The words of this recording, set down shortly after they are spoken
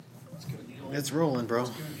It's rolling, bro.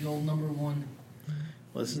 Let's give it the old number one.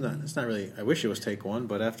 Well, this is not. It's not really. I wish it was take one,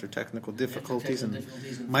 but after technical difficulties and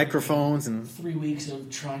microphones and 3 weeks of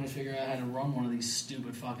trying to figure out how to run one of these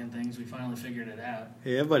stupid fucking things, we finally figured it out.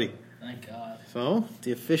 Yeah, buddy. Thank God. So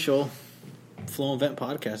the official Flow and Vent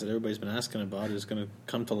podcast that everybody's been asking about is going to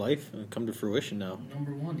come to life and come to fruition now.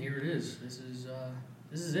 Number one, here it is. This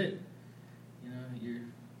is it. You know,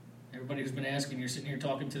 everybody who's been asking, you're sitting here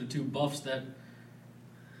talking to the two buffs that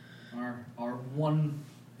are one,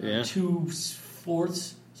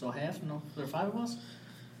 2/4, so half. No, there are 5 of us.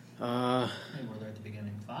 Maybe we're there at the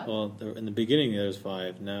beginning. 5. Well, in the beginning there's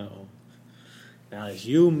 5. Now it's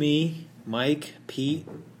you, me, Mike, Pete,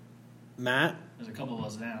 Matt. There's a couple of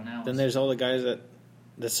us now. Then there's all the guys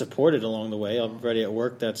that supported along the way. Everybody at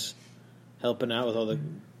work that's helping out with all the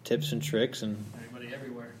tips and tricks and everybody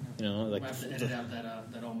everywhere. You know, like I have to edit out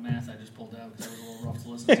that old math I just pulled out because that was a little rough to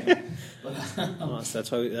listen to. But well,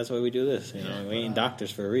 that's why we do this. You know, we ain't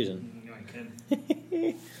doctors for a reason. You ain't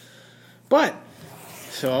kidding. But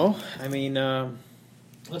so I mean,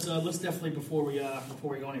 let's definitely before we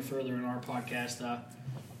go any further in our podcast,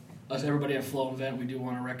 us everybody at Flow and Vent, we do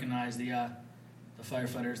want to recognize the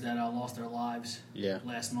firefighters that lost their lives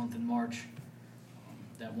last month in March.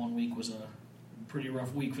 That 1 week was a pretty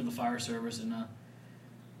rough week for the fire service, and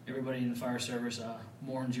everybody in the fire service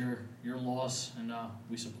mourns your loss, and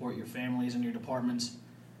we support your families and your departments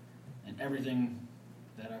and everything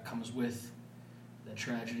that comes with the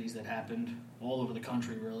tragedies that happened all over the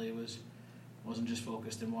country. Really, wasn't just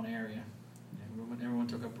focused in one area. Everyone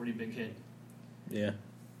took a pretty big hit. Yeah.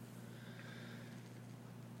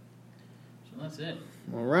 So that's it.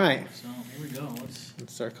 All right. So here we go. Let's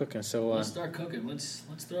start cooking. So let's start cooking. Let's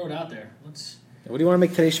throw it out there. What do you want to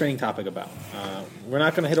make today's training topic about? We're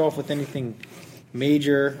not going to hit off with anything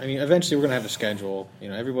major. I mean, eventually we're going to have a schedule. You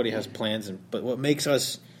know, everybody has plans, but what makes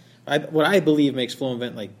us, what I believe makes Flow and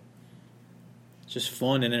Vent like just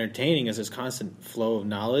fun and entertaining is this constant flow of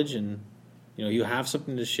knowledge, and you know, you have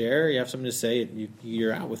something to share, you have something to say,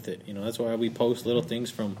 you're out with it. You know, that's why we post little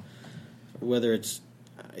things from whether it's.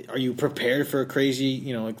 Are you prepared for a crazy,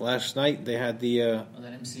 you know, like last night they had the...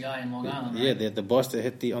 that MCI in Long Island, right? Yeah, they had the bus that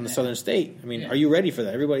hit on the Southern State. I mean, are you ready for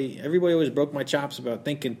that? Everybody always broke my chops about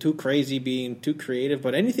thinking too crazy, being too creative,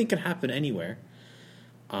 but anything can happen anywhere.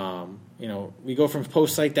 You know, we go from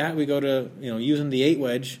posts like that, we go to, you know, using the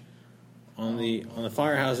 8-wedge on the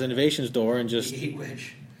Firehouse Innovations door and just... The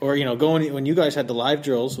 8-wedge. Or, you know, going when you guys had the live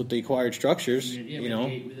drills with the acquired structures, you know.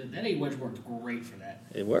 That 8-wedge worked great for that.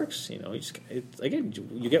 It works, you know. Again,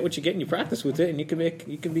 you get what you get and you practice with it, and you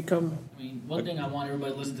can become. I mean, one thing I want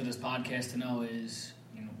everybody to listen to this podcast to know is,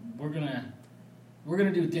 you know, we're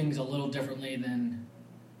gonna do things a little differently than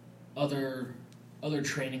other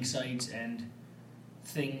training sites and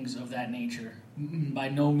things of that nature. By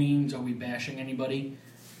no means are we bashing anybody.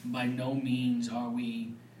 By no means are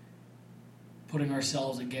we putting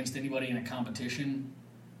ourselves against anybody in a competition.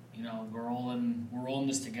 You know, we're all in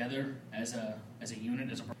this together as a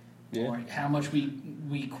unit, or how much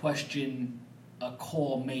we question a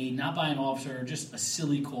call made not by an officer, or just a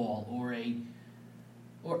silly call, or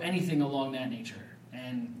anything along that nature,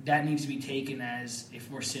 and that needs to be taken as if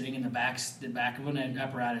we're sitting in the back of an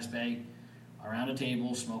apparatus bay, around a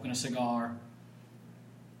table, smoking a cigar,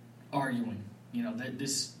 arguing. You know,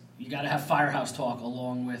 you got to have firehouse talk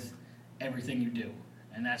along with everything you do,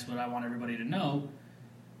 and that's what I want everybody to know.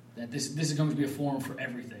 That this is going to be a forum for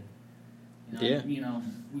everything. You know,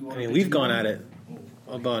 we've gone at it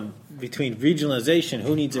about between regionalization,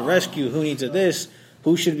 who needs a rescue, who needs a this,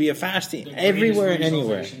 who should be a fasting, everywhere and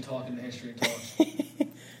anywhere. Talk in the history of talk.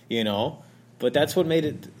 You know, but that's what made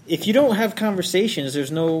it. If you don't have conversations,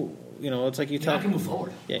 there's no. You know, it's like you talk. Not gonna move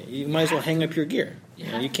forward. Yeah, you might as well hang up your gear.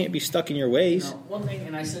 You can't be stuck in your ways. You know, one thing,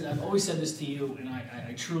 and I've always said this to you, and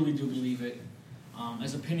I truly do believe it.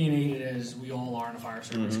 As opinionated as we all are in the fire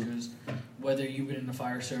service, because whether you've been in the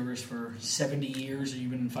fire service for 70 years or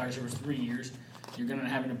you've been in the fire service 3 years, you're going to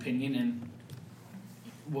have an opinion, and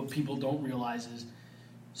what people don't realize is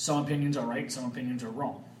some opinions are right, some opinions are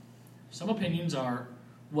wrong. Some opinions are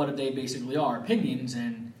what they basically are, opinions,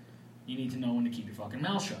 and you need to know when to keep your fucking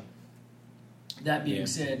mouth shut. That being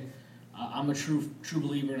said, I'm a true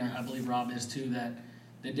believer, and I believe Rob is too, that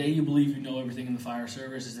the day you believe you know everything in the fire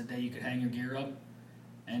service is the day you could hang your gear up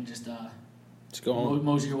and just go home.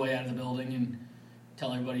 Mosey your way out of the building and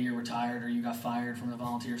tell everybody you're retired or you got fired from the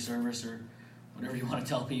volunteer service or whatever you want to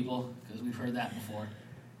tell people, because we've heard that before.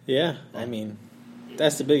 Yeah, I mean,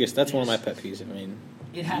 that's the biggest. That's one of my pet peeves. I mean,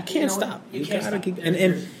 you can't stop. You gotta keep. And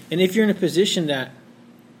if you're in a position that,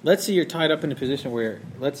 let's say you're tied up in a position where,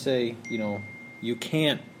 let's say, you know, you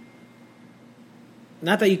can't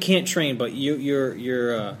not that you can't train, but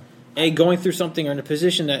you're going through something or in a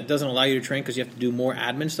position that doesn't allow you to train because you have to do more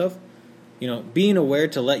admin stuff. Being aware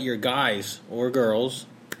to let your guys or girls,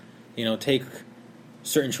 take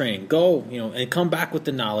certain training, go, and come back with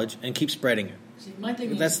the knowledge and keep spreading it. See, my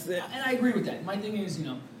thing is, and I agree with that. My thing is,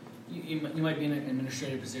 you might be in an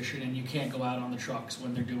administrative position and you can't go out on the trucks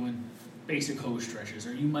when they're doing basic hose stretches,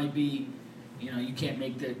 or you might be, you can't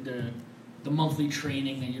make the monthly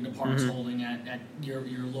training that your department's holding at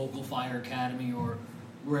your local fire academy or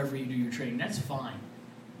wherever you do your training. That's fine,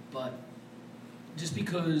 but just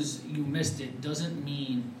because you missed it doesn't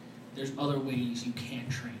mean there's other ways you can't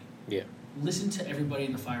train. Yeah. Listen to everybody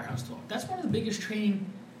in the firehouse talk. That's one of the biggest training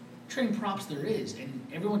props there is, and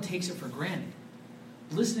everyone takes it for granted.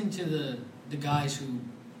 Listening to the guys who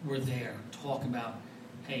were there talk about,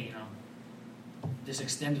 hey, this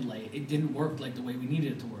extended lay, it didn't work like the way we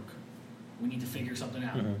needed it to work. We need to figure something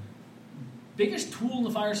out. Mm-hmm. Biggest tool in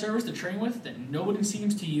the fire service to train with that nobody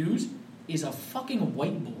seems to use is a fucking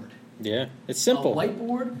whiteboard. Yeah, it's simple. A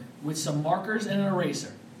whiteboard with some markers and an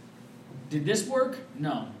eraser. Did this work?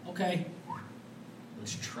 No. Okay.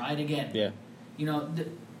 Let's try it again. Yeah.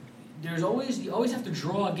 You always have to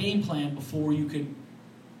draw a game plan before you could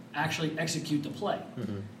actually execute the play.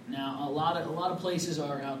 Mm-hmm. Now, a lot of places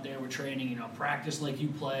are out there with training. Practice like you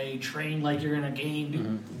play, train like you're in a game.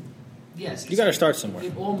 Mm-hmm. Yes, you got to start somewhere.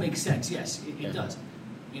 It all makes sense. Yes, it does.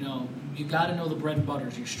 You got to know the bread and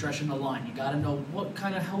butters. You're stretching the line. You got to know what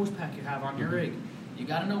kind of hose pack you have on your rig. You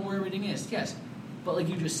got to know where everything is. Yes, but like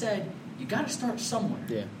you just said, you got to start somewhere.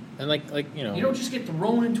 Yeah, and like you don't just get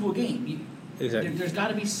thrown into a game. Exactly. There's got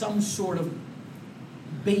to be some sort of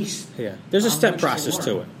base. Yeah, there's a step process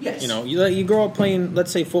to it. Yes. You grow up playing,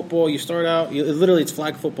 let's say, football. You start out, literally, it's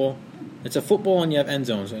flag football. It's a football, and you have end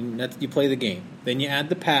zones, and you play the game. Then you add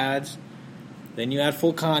the pads. Then you add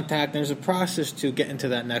full contact. There's a process to get into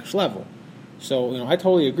that next level. So, I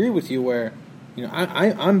totally agree with you where,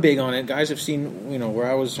 I'm big on it. Guys have seen, where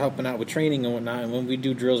I was helping out with training and whatnot, and when we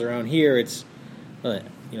do drills around here, it's,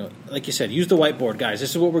 like you said, use the whiteboard, guys.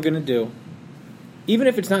 This is what we're going to do. Even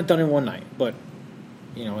if it's not done in one night. But,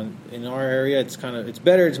 in our area, it's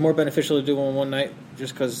better. It's more beneficial to do it in one night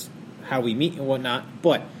just because how we meet and whatnot.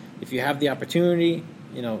 But if you have the opportunity,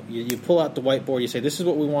 you pull out the whiteboard, you say, this is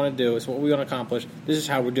what we want to do, this is what we want to accomplish, this is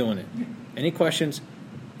how we're doing it. Any questions?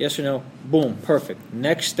 Yes or no? Boom, perfect.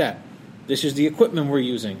 Next step. This is the equipment we're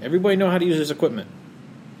using. Everybody know how to use this equipment.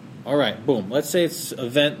 All right, boom. Let's say it's an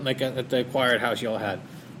event like at the acquired house y'all had,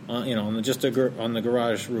 on the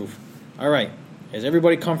garage roof. All right, is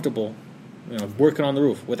everybody comfortable, working on the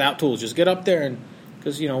roof without tools? Just get up there and,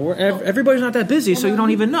 because, everybody's not that busy, so you don't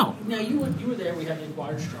even know. Now, you were there. We had the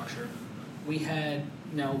acquired structure. We had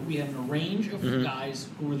a range of guys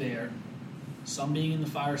who were there, some being in the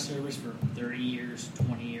fire service for 30 years,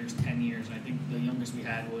 20 years, 10 years. And I think the youngest we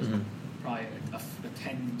had was probably a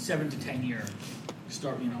 7 to 10 year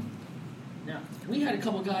start, Now, we had a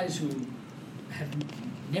couple guys who have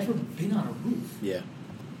never been on a roof. Yeah.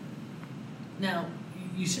 Now,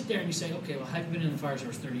 you sit there and you say, okay, well, have you been in the fire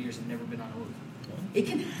service 30 years and never been on a roof? It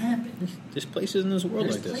can happen. There's places in this world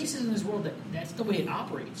like this. There's places in this world that's the way it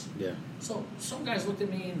operates. Yeah. So some guys looked at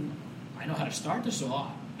me and I know how to start the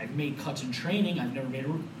saw. I've made cuts in training. I've never made a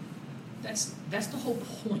roof. That's the whole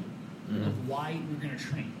point of why we're going to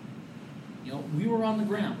train. We were on the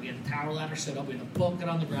ground. We had the tower ladder set up. We had the bulkhead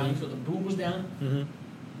on the ground, so the boom was down. Mm-hmm.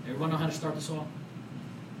 Everyone know how to start the saw?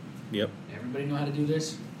 Yep. Everybody know how to do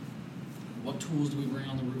this? What tools do we bring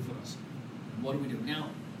on the roof with us? What do we do? Now,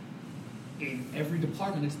 in every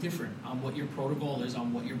department, it's different on what your protocol is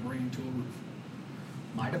on what you're bringing to a roof.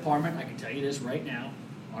 My department, I can tell you this right now,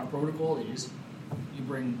 our protocol is you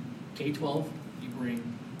bring K12, you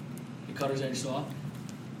bring your cutter's edge saw,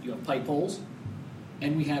 you have pipe holes,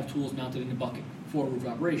 and we have tools mounted in the bucket for roof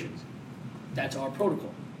operations. That's our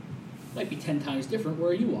protocol. Might be 10 times different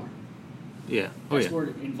where you are. Yeah. That's where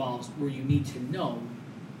it involves, where you need to know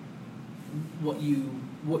what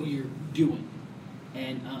you're doing.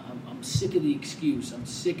 And I'm sick of the excuse. I'm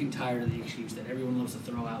sick and tired of the excuse that everyone loves to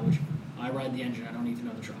throw out, which I ride the engine, I don't need to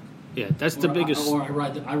know the truck. Yeah, that's the biggest. Or I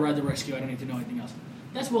ride the rescue, I don't need to know anything else.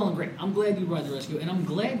 That's well and great. I'm glad you ride the rescue, and I'm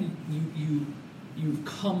glad you've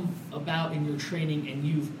come about in your training and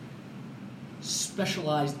you've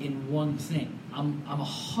specialized in one thing. I'm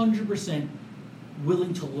 100%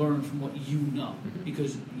 willing to learn from what you know,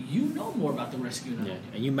 because you know more about the rescue than I do.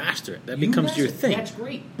 And you master it. That becomes your thing. That's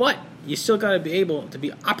great. But you still got to be able to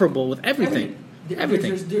be operable with everything.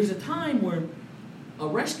 There's a time where a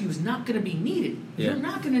rescue is not going to be needed. Yeah. You're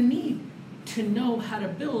not going to need to know how to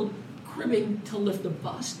build cribbing to lift a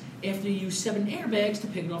bus after you use 7 airbags to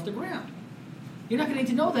pick it off the ground. You're not going to need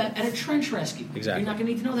to know that at a trench rescue. Exactly. You're not going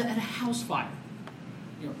to need to know that at a house fire.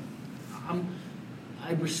 You know,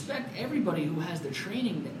 I respect everybody who has the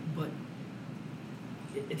training, but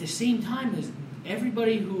at the same time, as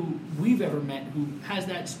everybody who we've ever met who has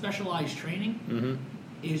that specialized training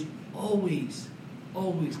is always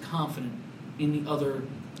confident in the other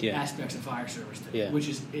aspects of fire service, which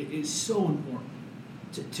is so important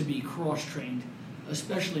to be cross-trained,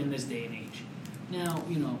 especially in this day and age. Now,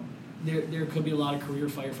 you know, there could be a lot of career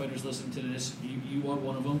firefighters listening to this. You are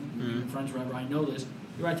one of them. Your friends, wherever, I know this.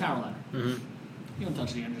 You're at tower ladder. You don't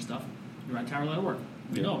touch the engine stuff. You're at tower ladder work.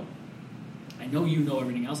 You know it. I know you know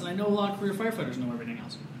everything else, and I know a lot of career firefighters know everything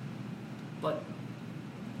else. But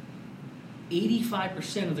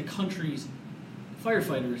 85% of the country's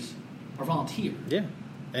firefighters are volunteer. Yeah,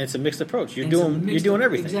 and it's a mixed approach. You're doing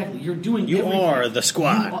everything. Exactly, you're doing. You everything. are the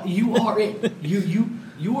squad. You are it.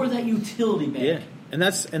 You are that utility man. Yeah, and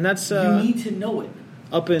that's you need to know it.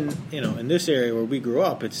 Up in in this area where we grew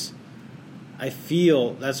up, I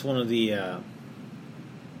feel that's one of the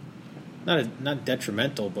not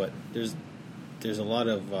detrimental, but there's a lot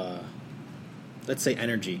of let's say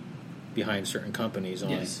energy behind certain companies on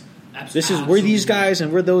this is we're these guys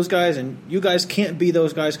and we're those guys and you guys can't be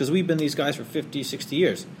those guys because we've been these guys for 50, 60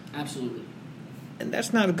 years. Absolutely. And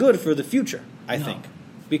that's not good for the future, I think.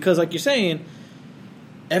 Because like you're saying,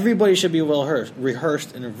 everybody should be well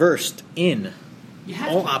rehearsed and versed in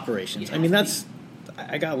all operations. I mean,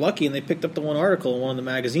 I got lucky and they picked up the one article in one of the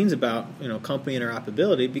magazines about, company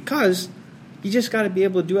interoperability because you just got to be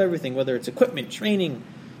able to do everything, whether it's equipment, training,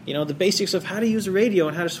 the basics of how to use a radio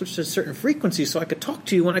and how to switch to certain frequencies so I could talk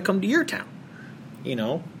to you when I come to your town.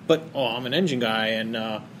 But, I'm an engine guy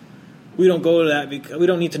and we don't go to that because we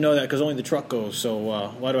don't need to know that because only the truck goes. So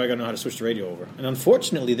why do I got to know how to switch the radio over? And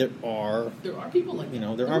unfortunately, there are people like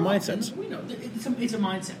that. There are mindsets. We know it's a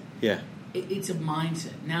mindset. Yeah, it's a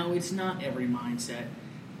mindset. Now it's not every mindset,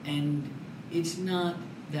 and it's not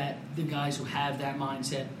that the guys who have that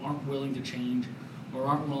mindset aren't willing to change or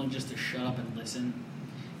aren't willing just to shut up and listen.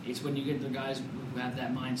 It's when you get the guys who have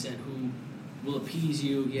that mindset who will appease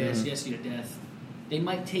you, yes to death. They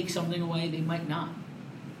might take something away, they might not.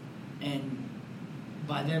 And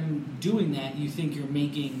by them doing that, you think you're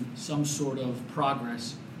making some sort of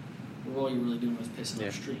progress, where all you're really doing is pissing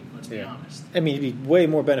the street, let's be honest. I mean, it'd be way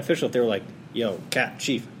more beneficial if they were like, yo, Cap,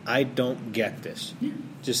 Chief, I don't get this. Yeah.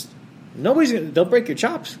 Just, they'll break your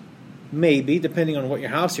chops, maybe, depending on what your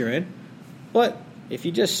house you're in. But if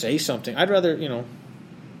you just say something, I'd rather,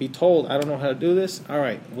 be told, I don't know how to do this. All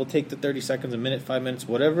right, we'll take the 30 seconds, a minute, 5 minutes,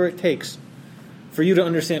 whatever it takes for you to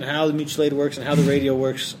understand how the mutual aid works and how the radio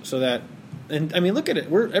works so that, and I mean, look at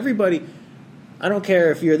it. Everybody, I don't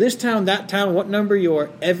care if you're this town, that town, what number you are,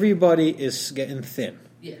 everybody is getting thin.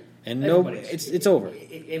 Yeah. And it's over.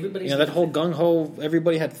 Everybody's that whole gung-ho,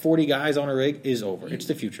 everybody had 40 guys on a rig is over. It's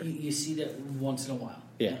the future. You see that once in a while.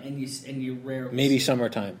 Yeah. And you rarely maybe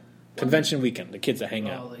summertime. Convention weekend, the kids that hang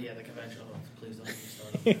out. Oh, yeah, the convention. Oh, please don't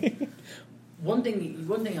get me started. One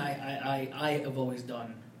thing I have always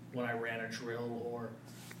done when I ran a drill, or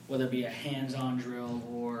whether it be a hands-on drill,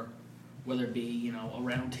 or whether it be a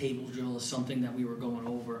round table drill, is something that we were going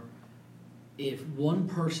over. If one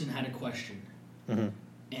person had a question,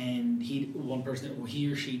 and he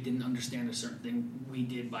or she didn't understand a certain thing we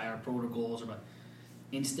did by our protocols,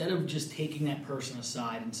 instead of just taking that person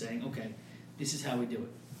aside and saying, okay, this is how we do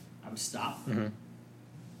it, I would stop.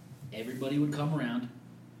 Everybody would come around,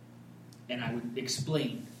 and I would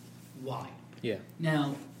explain why. Yeah.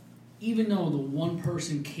 Now, even though the one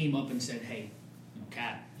person came up and said, hey,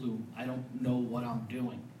 Cat, Blue, I don't know what I'm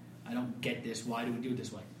doing. I don't get this. Why do we do it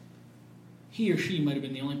this way? He or she might have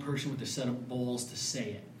been the only person with the set of balls to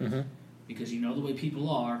say it. Because the way people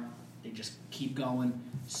are, they just keep going.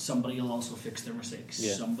 Somebody will also fix their mistakes.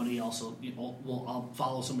 Yeah. Somebody else I'll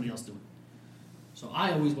follow somebody else do it. So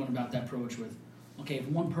I always went about that approach with, okay, if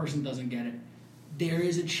one person doesn't get it, there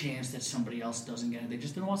is a chance that somebody else doesn't get it. They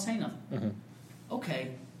just didn't want to say nothing.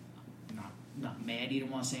 Okay, not mad. You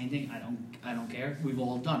didn't want to say anything. I don't care. We've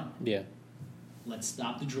all done it. Yeah. Let's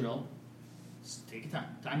stop the drill. Let's take a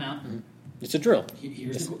time out. It's a drill.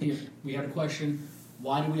 We had a question.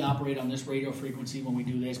 Why do we operate on this radio frequency when we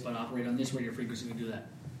do this, but operate on this radio frequency when we do that?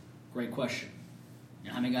 Great question.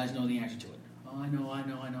 How many guys know the answer to it? Oh, I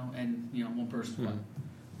know. And one person's like,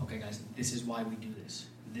 okay, guys, this is why we do this.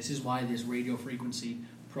 This is why this radio frequency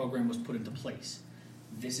program was put into place.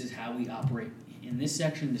 This is how we operate in this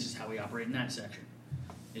section. This is how we operate in that section.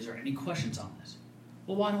 Is there any questions on this?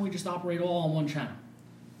 Well, why don't we just operate all on one channel?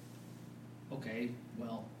 Okay,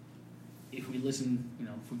 well, if we listen,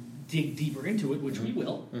 if we dig deeper into it, which we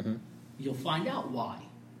will, you'll find out why.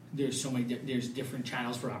 there's different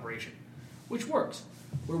channels for operation, which works.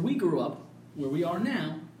 Where we grew up, where we are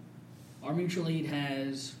now, our mutual aid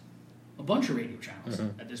has a bunch of radio channels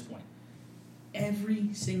at this point.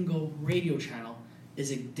 Every single radio channel is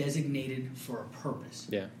designated for a purpose.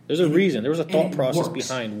 Yeah, there's a reason. There was a thought process works.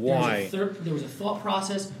 behind why. There was a thought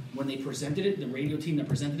process when they presented it, the radio team that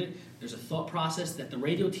presented it. There's a thought process that the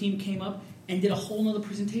radio team came up and did a whole other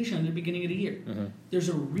presentation at the beginning of the year. There's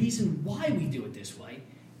a reason why we do it this way,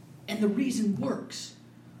 and the reason works.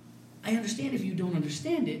 I understand if you don't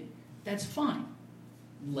understand it, that's fine.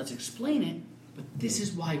 Let's explain it, but this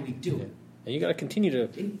is why we do it. And you got to continue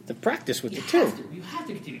to practice with it too. You have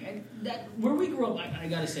to continue. And where we grew up, I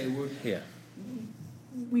got to say,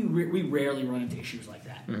 we rarely run into issues like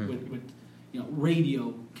that with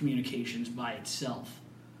radio communications by itself.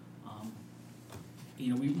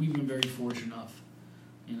 We've been very fortunate enough,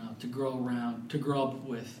 to grow up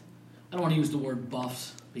with. I don't want to use the word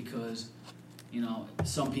buffs because,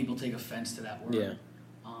 some people take offense to that word. Yeah.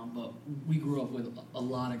 But we grew up with a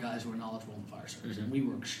lot of guys who were knowledgeable in the fire service, and we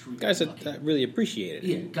were extremely guys lucky. that really appreciated it.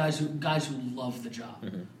 Yeah, guys who love the job.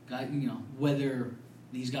 Whether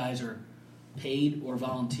these guys are paid or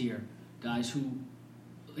volunteer, guys who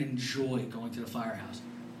enjoy going to the firehouse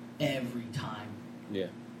every time. Yeah.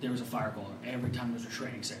 There was a fire caller, every time there was a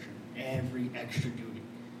training section, every extra duty.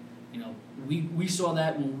 We saw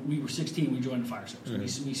that when we were 16. We joined the fire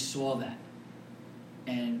service. We saw that,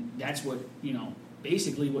 and that's what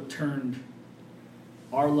basically what turned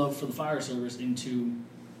our love for the fire service into,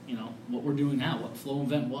 what we're doing now, what Flow and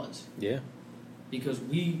Vent was. Yeah. Because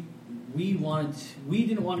we didn't want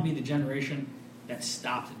to be the generation that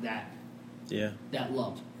stopped that. Yeah. That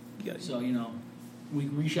love. So, we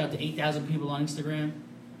reach out to 8,000 people on Instagram.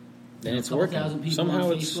 And it's working. People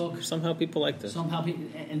somehow on Facebook. Somehow people like this. Somehow people,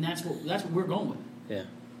 and that's what we're going with. Yeah.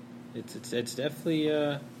 It's definitely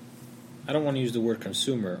I don't want to use the word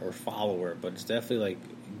consumer or follower, but it's definitely like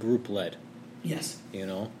group led. Yes.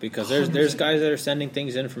 Because there's guys that are sending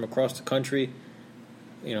things in from across the country.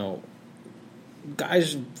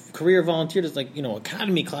 Guys, career volunteers, like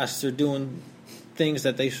academy classes are doing things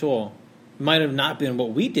that they saw might have not been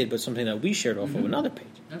what we did, but something that we shared off of another page.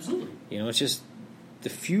 Absolutely. It's just the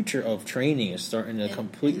future of training is starting to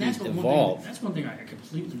completely evolve. That's one thing I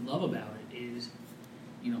completely love about it is,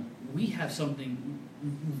 we have something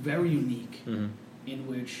very unique in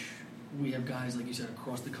which we have guys, like you said,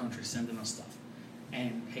 across the country sending us stuff.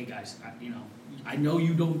 And, hey, guys, I know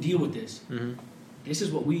you don't deal with this. This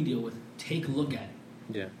is what we deal with. Take a look at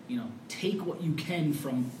it. Yeah. Take what you can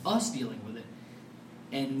from us dealing with it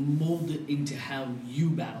and mold it into how you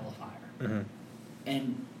battle a fire.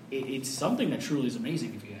 And it's something that truly is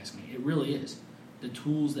amazing, if you ask me. It really is. The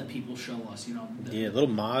tools that people show us, little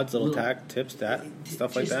mods, little tack tips,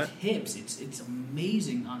 stuff like that. Tips. It's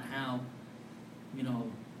amazing on how,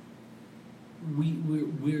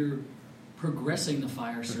 we're progressing the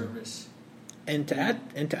fire service. And to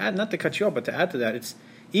add, not to cut you off, but to add to that, it's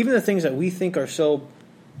even the things that we think are so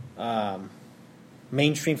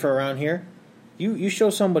mainstream for around here. You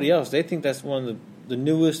show somebody else, they think that's one of the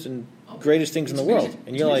newest and greatest things in the world,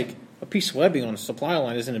 and you're like, a piece of webbing on a supply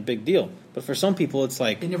line isn't a big deal, but for some people, it's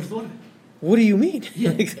like they never thought of it. What do you mean?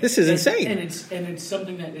 Yeah. This is insane. And it's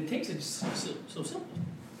something that it takes. It's so simple.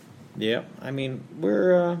 Yeah, I mean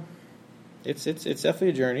we're it's definitely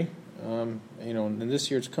a journey. And this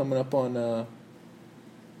year it's coming up on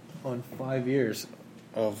 5 years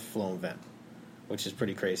of Flow and Vent, which is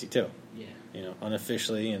pretty crazy too. Yeah.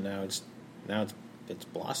 Unofficially, and now it's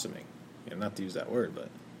blossoming. Not to use that word, but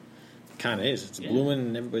it kind of is. It's blooming,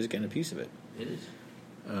 and everybody's getting a piece of it. It is.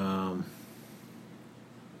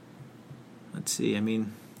 Let's see. I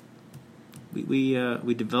mean,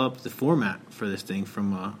 we developed the format for this thing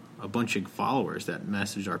from a bunch of followers that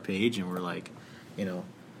messaged our page, and we're like,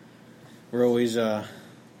 we're always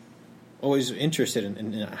interested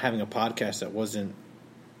in having a podcast that wasn't,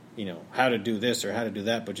 how to do this or how to do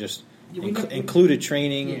that, but just included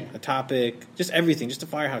training, a topic, just everything, just a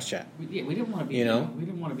firehouse chat. We didn't want to be, we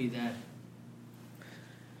didn't want to be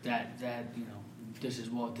that this is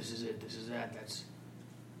what, this is it, this is that.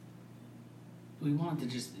 We wanted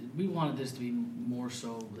this to be more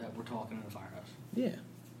so that we're talking in a firehouse. Yeah.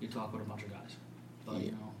 You talk with a bunch of guys, but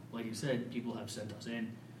like you said, people have sent us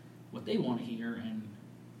in what they want to hear, and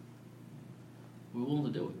we're willing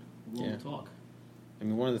to do it. We're willing to talk. I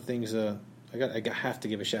mean, one of the things I have to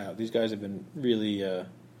give a shout out. These guys have been really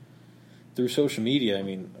through social media. I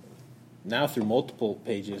mean, now through multiple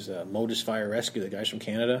pages, Modus Fire Rescue, the guys from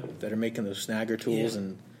Canada that are making those snagger tools,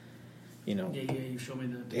 and you showed me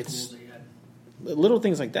the tools that you had. Little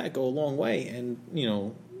things like that go a long way, and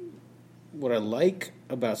what I like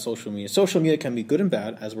about social media. Social media can be good and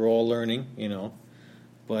bad, as we're all learning,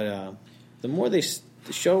 But the more they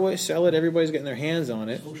show it, sell it, everybody's getting their hands on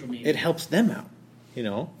it. Social media. It helps them out,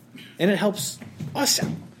 and it helps us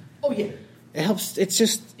out. Oh yeah. It helps.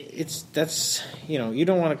 That's you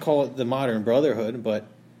don't want to call it the modern brotherhood, but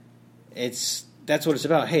that's what it's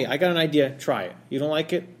about. Hey, I got an idea. Try it. You don't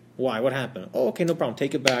like it? Why? What happened? Oh, okay, no problem.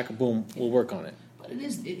 Take it back. Boom. We'll work on it. But it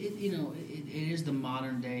is the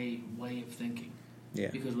modern day way of thinking. Yeah.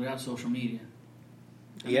 Because without social media,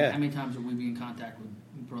 how many times would we be in contact with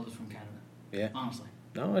brothers from Canada? Yeah. Honestly.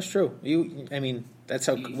 No, that's true. That's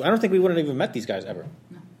how. I don't think we would have even met these guys ever.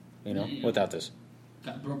 No. Without this.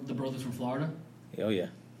 Got the brothers from Florida. Oh yeah.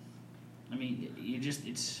 I mean,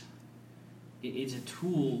 it's a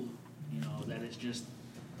tool, that is just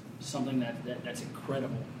something that's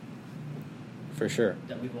incredible. For sure.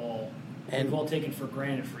 That we've all taken for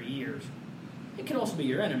granted for years. It can also be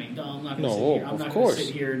your enemy. No, I'm not going to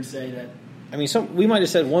sit here and say that. I mean, we might have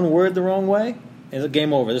said one word the wrong way, and it's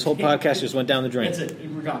game over. This whole podcast just went down the drain. That's it.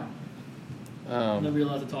 We're gone. Never be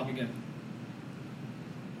allowed to talk again.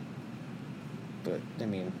 But I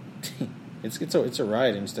mean, it's a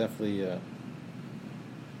ride, and it's definitely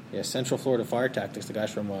Central Florida Fire Tactics. The guys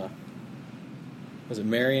from was it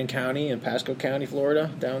Marion County and Pasco County, Florida,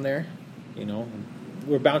 down there.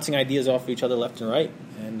 We're bouncing ideas off of each other left and right,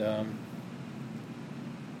 and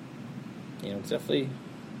it's definitely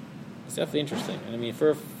interesting. And I mean,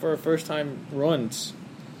 for a first time run,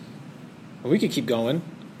 we could keep going,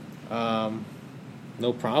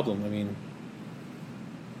 no problem. I mean.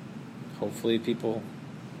 Hopefully people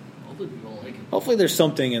like it. Hopefully there's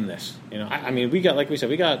something in this. I mean, we could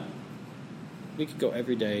go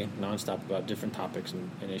every day nonstop about different topics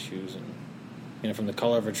and issues, and from the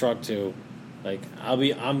color of a truck to, like,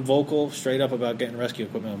 I'm vocal straight up about getting rescue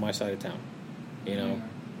equipment on my side of town.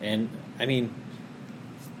 And I mean,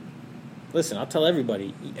 listen, I'll tell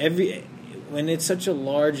everybody, when it's such a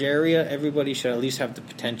large area, everybody should at least have the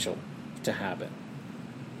potential to have it.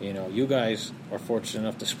 You guys are fortunate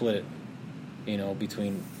enough to split it.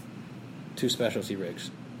 Between two specialty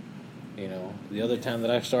rigs. The other town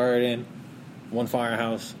that I started in, one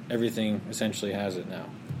firehouse, everything essentially has it now.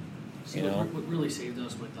 What really saved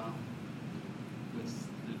us with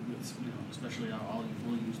especially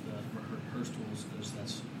we'll use the Hearst tools because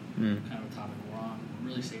that's kind of a topic we're on. What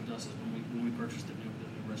really saved us is when we purchased the new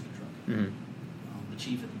rescue truck. Mm-hmm. The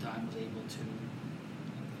chief at the time was able to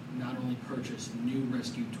not only purchase new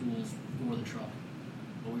rescue tools for the truck,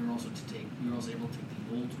 but we were also able to take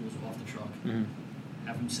the old tools off the truck,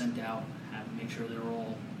 have them sent out, make sure they're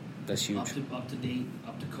all that's huge. Up to date,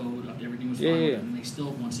 up to code, everything was fine. Yeah. And they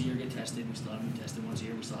still once a year get tested. We still have them tested once a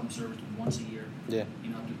year. We still have them serviced once a year. Yeah.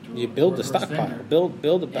 You build the stockpile,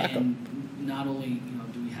 build a backup. And not only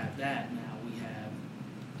do we have that, now we have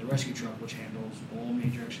the rescue truck, which handles all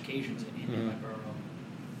major occasions in my borough.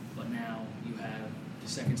 But now you have the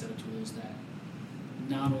second set of tools that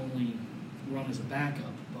not only run as a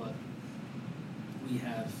backup, but we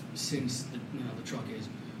have since the truck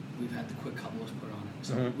we've had the quick couplers put on it,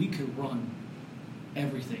 so we could run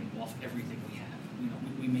everything off everything we have.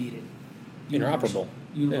 We made it interoperable,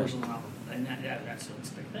 universal and operable, and that's a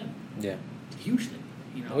big thing. Yeah, it's a huge thing.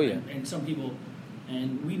 Oh yeah, and some people,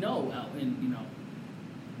 and we know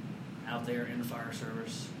out there in the fire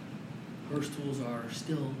service, Hearst tools are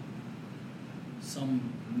still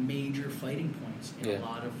some major fighting points in a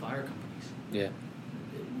lot of fire companies. Yeah.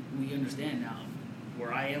 We understand now.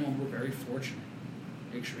 Where I am, we're very fortunate,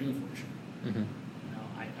 extremely fortunate.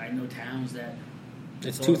 I know towns that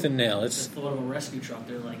it's tooth and nail. It's the thought of a rescue truck.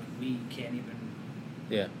 They're like, we can't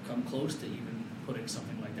even come close to even putting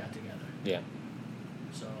something like that together. Yeah.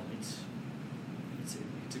 So it's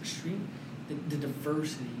extreme. The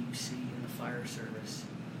diversity you see in the fire service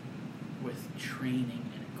with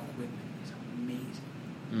training and equipment is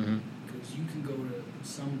amazing. Because you can go to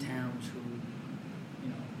some towns who,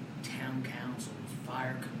 town councils,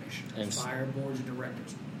 fire commissioners, fire boards of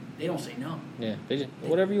directors, they don't say no. Yeah, they just,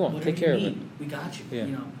 whatever you want, take care of it. We got you. Yeah.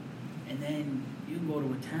 And then you can go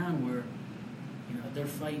to a town where, they're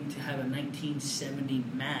fighting to have a 1970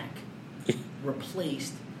 Mack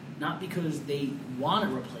replaced, not because they want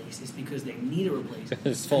it replaced, it's because they need it replaced.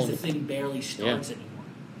 Because the thing barely starts anymore.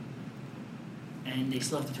 And they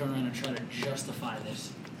still have to turn around and try to justify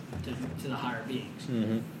this to the higher beings.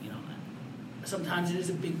 Sometimes it is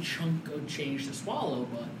a big chunk of change to swallow,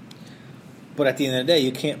 but at the end of the day,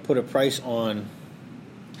 you can't put a price on.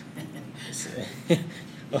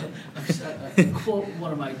 A quote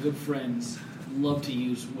one of my good friends loved to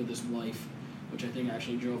use with his wife, which I think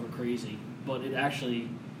actually drove her crazy. But it actually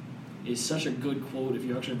is such a good quote. If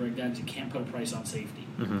you actually break down, you can't put a price on safety.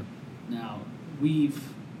 Mm-hmm. Now, we've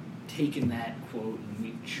taken that quote and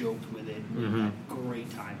we've joked with it. We've had a great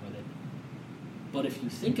time with it. But if you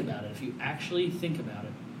think about it, if you actually think about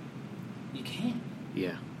it, you can't.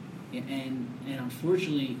 Yeah. And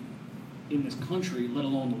unfortunately, in this country, let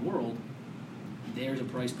alone the world, there's a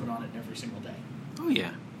price put on it every single day. Oh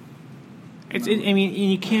yeah. I mean,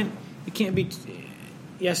 you can't be.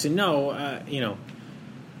 Yes and no.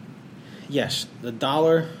 Yes, the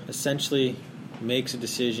dollar essentially makes a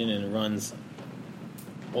decision and runs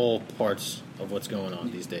all parts of what's going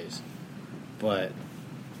on these days. But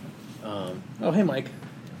oh hey Mike,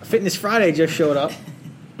 Fitness Friday just showed up.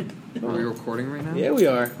 Are we recording right now? Yeah, we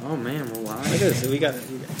are. Oh man, we're live. Look at this. We got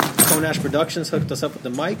Konash Productions hooked us up with the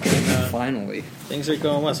mic, and Finally. things are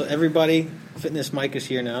going well. So everybody, Fitness Mike is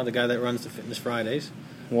here now, the guy that runs the Fitness Fridays.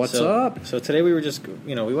 What's So- up? So today we were just,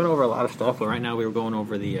 we went over a lot of stuff, but right now we were going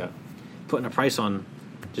over the putting a price on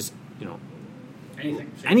just,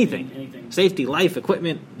 Anything. anything. Safety, life,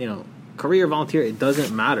 equipment, career, volunteer, it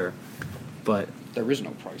doesn't matter. But There is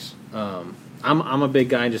no price. I'm a big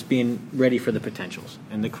guy in just being ready for the potentials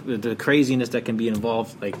and the craziness that can be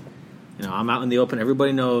involved. Like, I'm out in the open.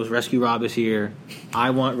 Everybody knows Rescue Rob is here.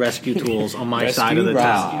 I want rescue tools on my side of the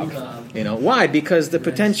Rob. town. Why? Because the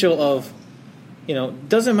potential of,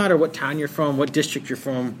 doesn't matter what town you're from, what district you're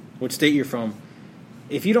from, what state you're from.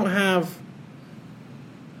 If you don't have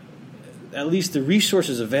at least the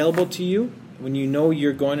resources available to you when you know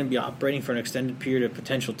you're going to be operating for an extended period of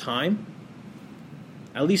potential time,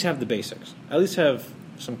 at least have the basics. At least have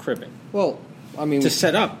some cribbing Well, I mean, to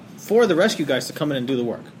set up for the rescue guys to come in and do the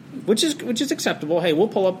work, which is acceptable. Hey, we'll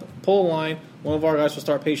pull a line. One of our guys will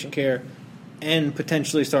start patient care, and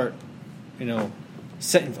potentially start,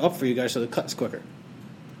 setting up for you guys so the cut's quicker.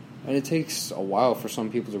 and it takes a while for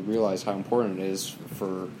some people to realize how important it is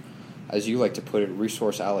for, as you like to put it,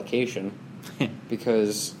 resource allocation.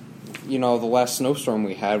 Because, the last snowstorm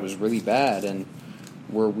we had was really bad, and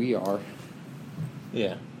where we are,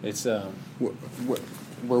 Yeah, it's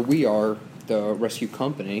where we are, the rescue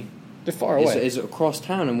company they're far away. is across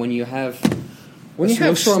town, and when you have When a you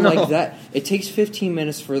have snowstorm snow. like that, it takes 15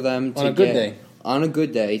 minutes for them to On a good day. On a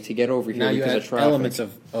good day to get over here Now you because of have traffic. elements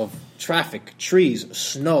of traffic, trees,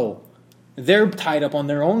 snow. They're tied up on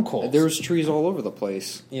their own calls. There's trees all over the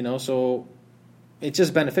place. So it's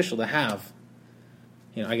just beneficial to have.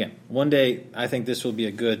 Again, one day I think this will be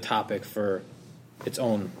a good topic for its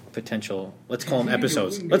own potential. Let's call them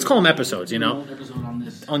episodes. Let's call them episodes. An episode on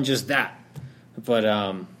this. On just that. But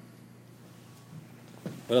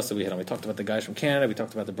what else did we hit on? We talked about the guys from Canada. We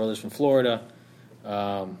talked about the brothers from Florida.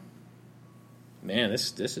 Man,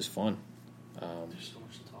 this is fun. There's so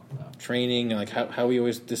much to talk about. Training, like how we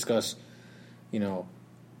always discuss,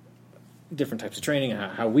 different types of training,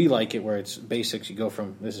 how we like it, where it's basics. You go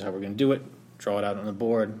from this is how we're going to do it, draw it out on the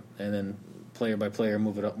board, and then player by player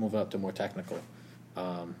move up to more technical.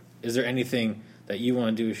 Is there anything that you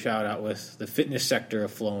want to do a shout out with the fitness sector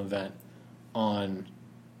of Flow Event on,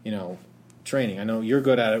 training? I know you're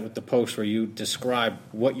good at it with the posts where you describe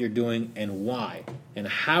what you're doing and why, and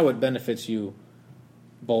how it benefits you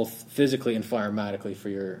both physically and firematically for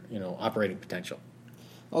your, operating potential.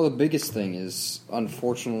 Well, the biggest thing is,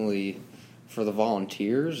 unfortunately, for the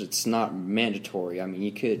volunteers, it's not mandatory. I mean,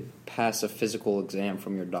 you could pass a physical exam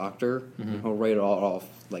from your doctor, and he'll write it all off,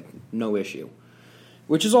 like, no issue.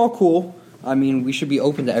 Which is all cool. I mean, we should be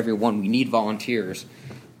open to everyone. We need volunteers.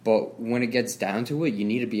 But when it gets down to it, you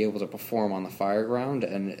need to be able to perform on the fire ground,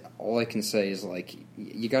 and all I can say is, like,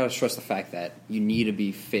 you got to stress the fact that you need to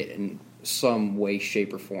be fit in some way,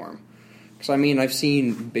 shape, or form. Because, I mean, I've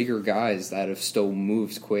seen bigger guys that have still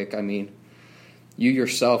moved quick. I mean, you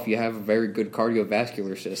yourself, you have a very good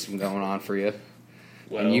cardiovascular system going on for you.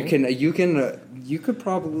 Well, And you could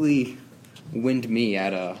probably wind me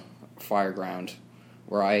at a fire ground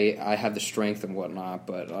where I have the strength and whatnot.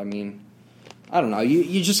 But, I mean, I don't know.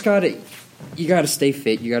 You just got to stay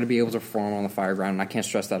fit. You got to be able to perform on the fire ground, and I can't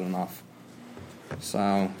stress that enough.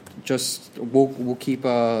 So just we'll keep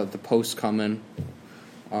the posts coming.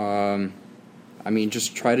 I mean,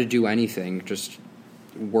 just try to do anything. Just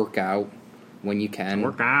work out when you can.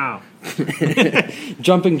 Work out.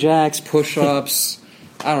 Jumping jacks, push-ups.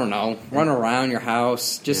 I don't know. Run around your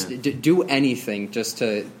house. Just do anything just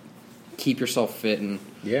to keep yourself fit and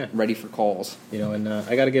ready for calls. And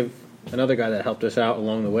I got to give another guy that helped us out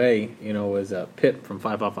along the way. Was Pip from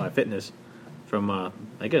 555 Fitness from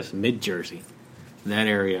I guess mid-Jersey. That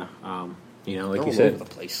area, like They're you all said. over the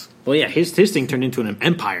place. Well, yeah, his thing turned into an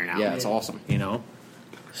empire now. Yeah, it's awesome.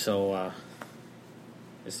 So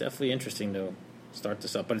it's definitely interesting to start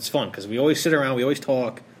this up, but it's fun because we always sit around, we always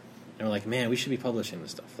talk, and we're like, man, we should be publishing this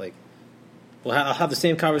stuff. Like, well, I'll have the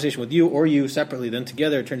same conversation with you or you separately. Then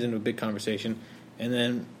together it turns into a big conversation. And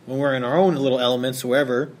then when we're in our own little elements,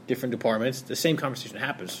 wherever, different departments, the same conversation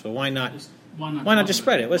happens. So why not just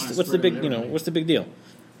spread it? What's the big what's the big deal?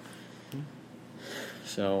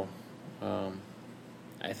 So,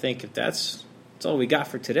 I think if that's all we got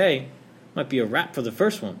for today, might be a wrap for the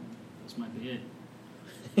first one. This might be it.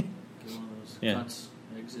 Get one of those cuts,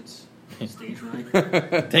 exits, stage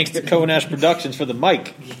right. Thanks to Cohen Ash Productions for the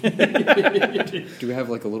mic. Do we have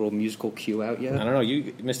like a little musical cue out yet? I don't know.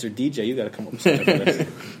 You, Mr. DJ, you got to come up with something for this.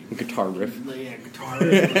 Guitar riff. Yeah, guitar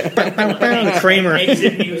riff. Kramer.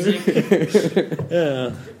 Exit music.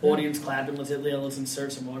 Audience clapping. Let's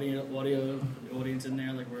insert some audio audience in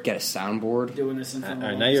there. Like we're Get a soundboard. doing this in front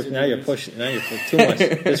of Now you're pushing too much.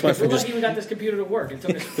 This went We're from just. lucky we got this computer to work. It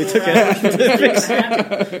took us 4 took hours.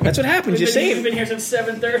 That's what happens. You We've save. been here since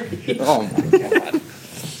 7:30. Oh my god.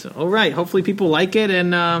 So, all right. Hopefully, people like it,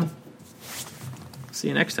 and see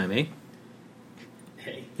you next time, eh?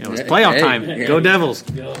 Hey. It's playoff time. Hey. Go Devils.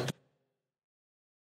 Go.